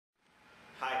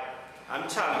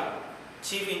Charlie,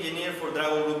 Chief Engineer for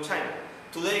Dragon Group China.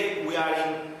 Today we are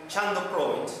in Shandong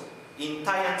Province, in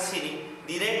Taiwan City,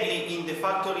 directly in the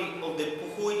factory of the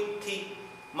Puhui T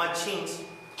machines,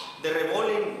 the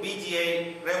Reballing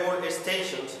BGA rework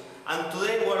stations, and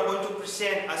today we are going to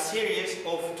present a series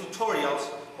of tutorials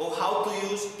of how to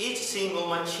use each single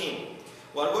machine.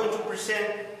 We are going to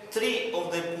present 3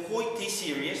 of the Puhui T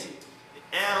series,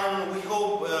 and we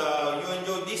hope you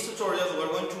enjoy these tutorials. We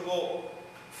are going to go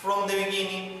from the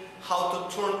beginning, how to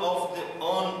turn off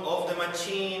the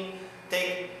machine,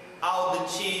 take out the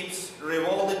chips,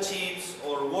 revolve the chips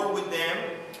or work with them,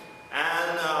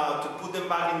 and to put them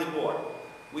back in the board.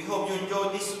 We hope you enjoy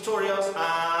these tutorials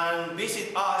and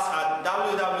visit us at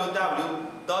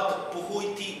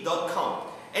www.puhuit.com.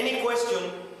 Any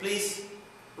question, please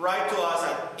write to us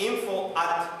at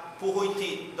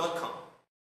info@puhuit.com.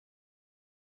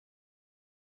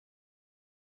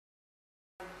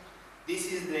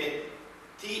 This is the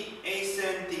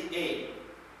T-870A,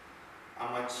 a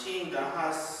machine that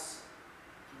has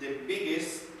the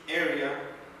biggest area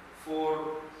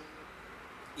for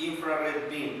infrared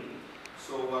beam.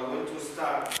 So we're going to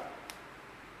start,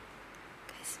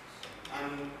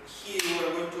 and here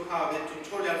we're going to have the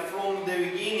tutorial from the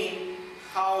beginning,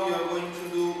 how you're going to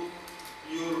do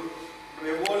your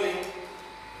rework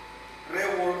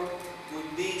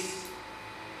with this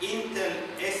Intel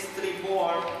S3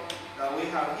 board that we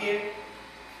have here.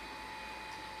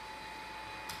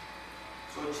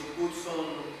 So she put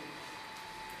some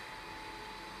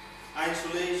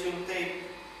insulation tape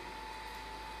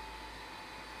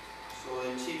so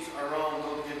the chips around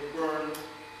don't get burned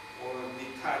or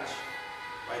detached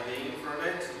by the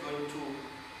infrared. It's going to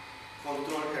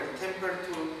control her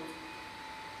temperature,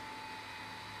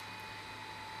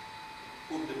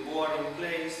 put the board in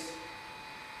place.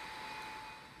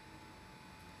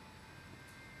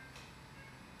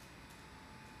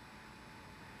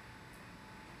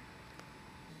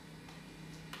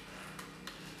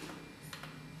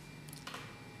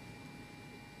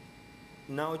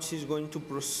 Now she's going to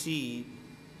proceed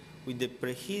with the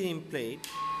preheating plate.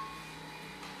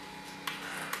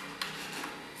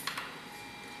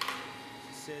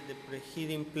 Set the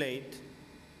preheating plate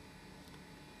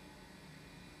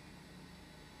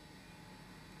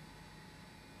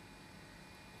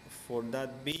for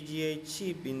that BGA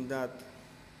chip in that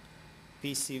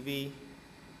PCB.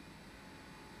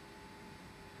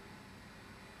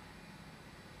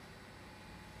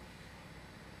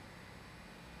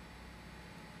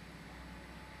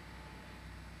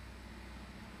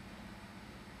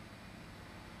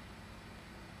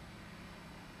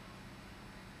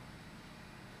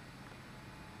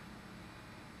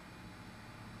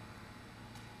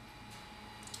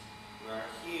 We are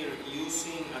here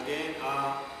using again a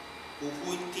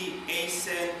Puhui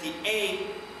T-870A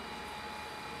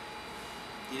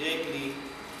directly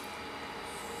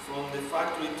from the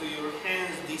factory to your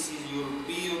hands. This is your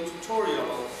video tutorial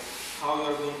of how you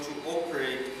are going to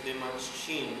operate the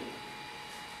machine.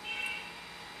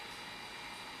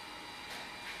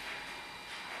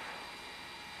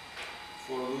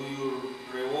 For your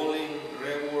reballing,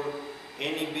 rework,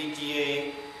 any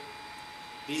BGA,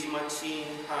 this machine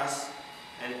has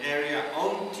an area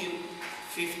until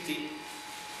 50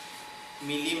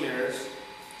 millimeters,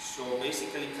 so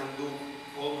basically can do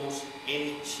almost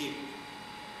any chip.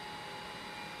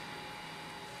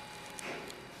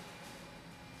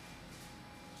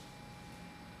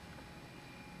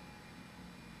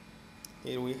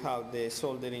 Here we have the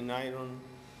soldering iron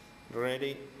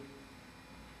ready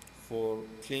for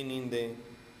cleaning the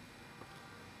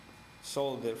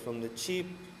solder from the chip.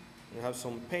 We have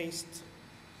some paste,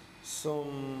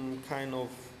 some kind of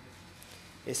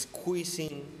a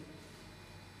squeezing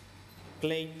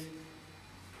plate,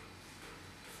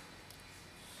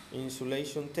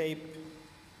 insulation tape,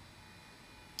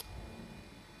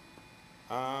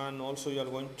 and also you are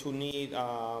going to need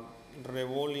a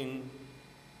reballing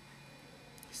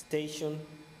station,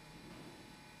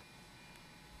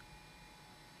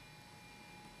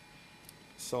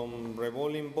 some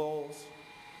reballing balls.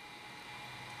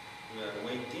 We are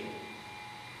waiting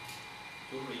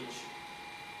to reach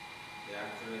the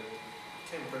accurate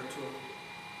temperature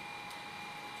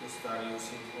to start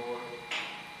using our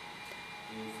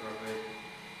infrared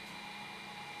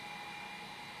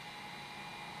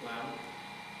lamp.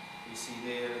 We see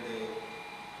there the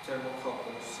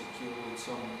thermocouple secured with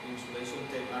some insulation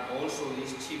tape, and also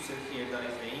this chipset here, that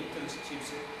is the Intel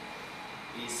chipset,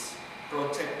 is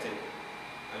protected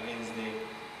against the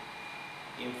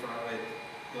infrared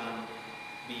lamp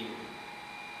beam.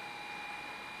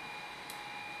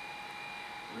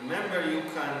 Remember, you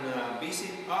can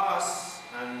visit us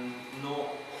and know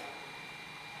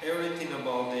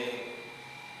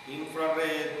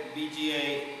infrared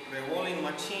VGA reballing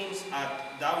machines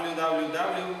at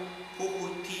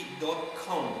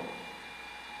www.puhuit.com.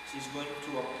 She's going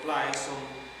to apply some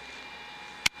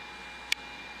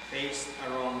paste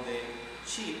around the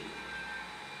chip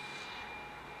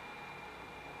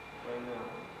right now.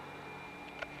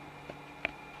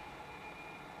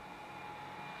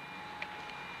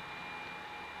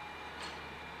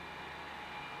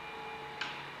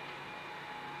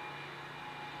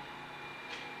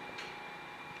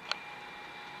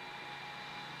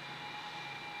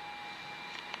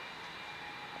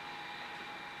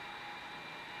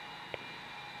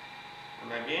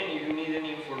 And again, if you need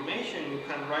any information, you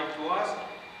can write to us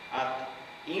at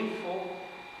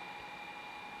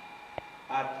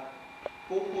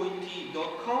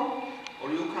info@puhuit.com,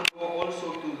 or you can go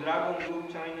also to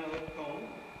dragongroupchina.com.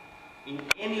 In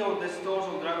any of the stores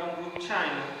of Dragon Group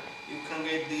China, you can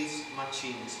get these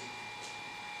machines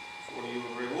for your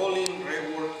reballing,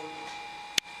 rework,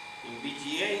 in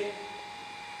VGA,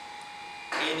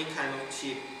 any kind of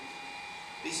chip.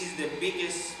 This is the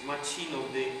biggest machine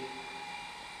of the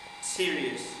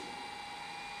series,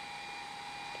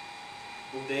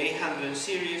 of the 800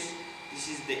 series. This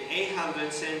is the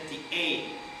 870A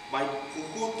by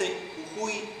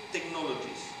Puhuit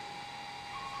Technologies.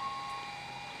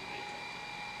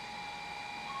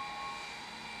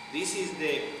 This is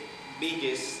the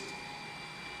biggest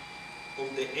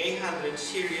of the 800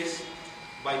 series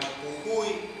by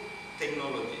Puhuit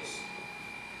Technologies.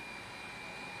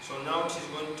 So now she's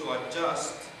going to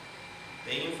adjust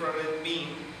the infrared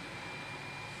beam.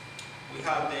 We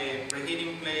have the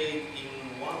preheating plate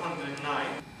in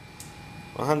 109,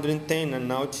 110, and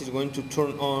now she's going to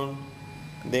turn on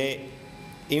the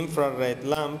infrared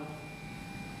lamp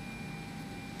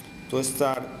to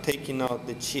start taking out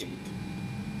the chip.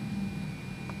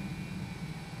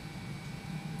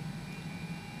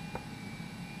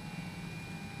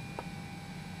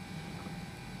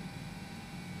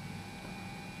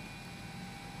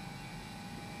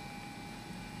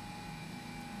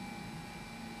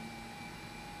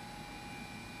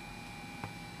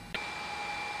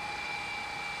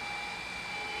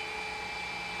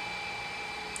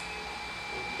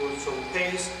 Put some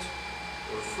paste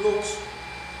or flux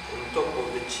on top of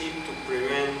the chip to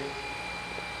prevent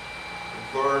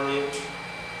burning.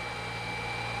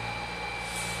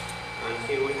 And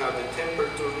here we have the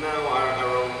temperature now are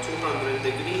around 200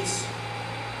 degrees.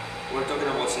 We're talking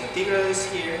about centigrades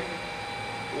here.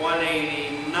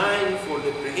 189 for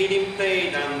the preheating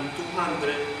plate and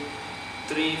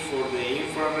 203 for the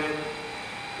infrared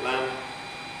lamp.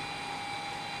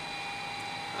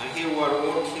 And here we are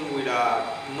working with a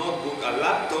notebook, a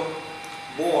laptop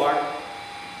board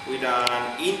with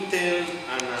an Intel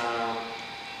and a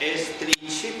S3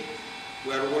 chip.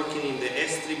 We are working in the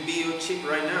S3 bio chip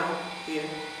right now here.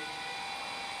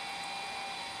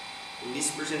 In this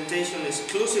presentation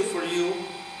exclusive for you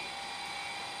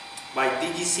by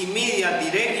DGC Media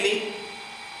directly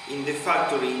in the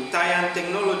factory in Taiyan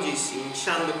Technologies in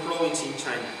Shandong province in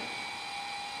China.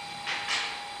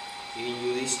 Giving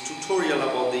you this tutorial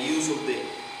about the use of the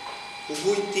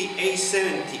Puhuit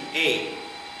T-870A.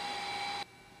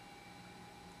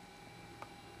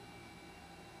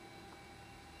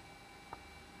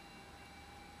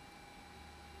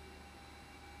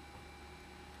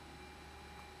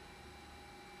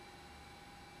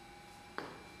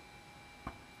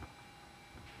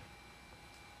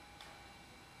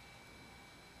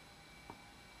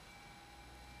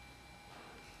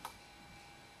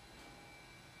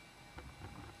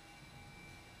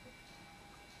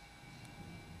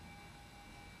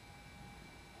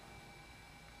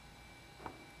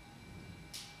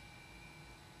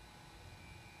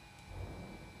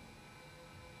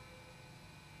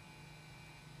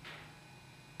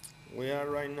 We are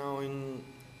right now in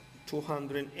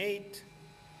 208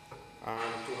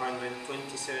 and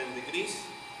 227 degrees.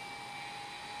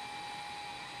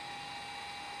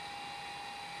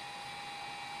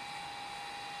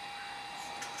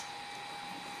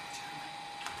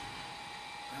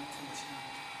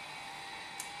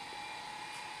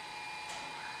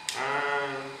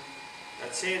 And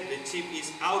that's it, the chip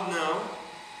is out now.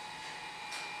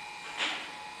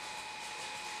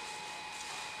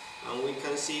 And we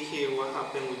can see here what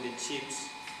happened with the chips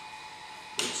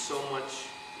with so much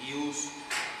use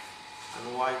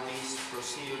and why this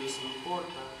procedure is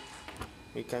important.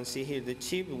 We can see here the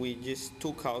chip we just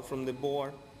took out from the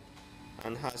board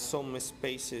and has some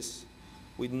spaces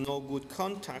with no good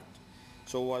contact.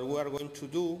 So what we are going to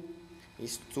do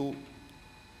is to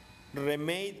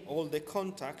remake all the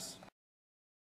contacts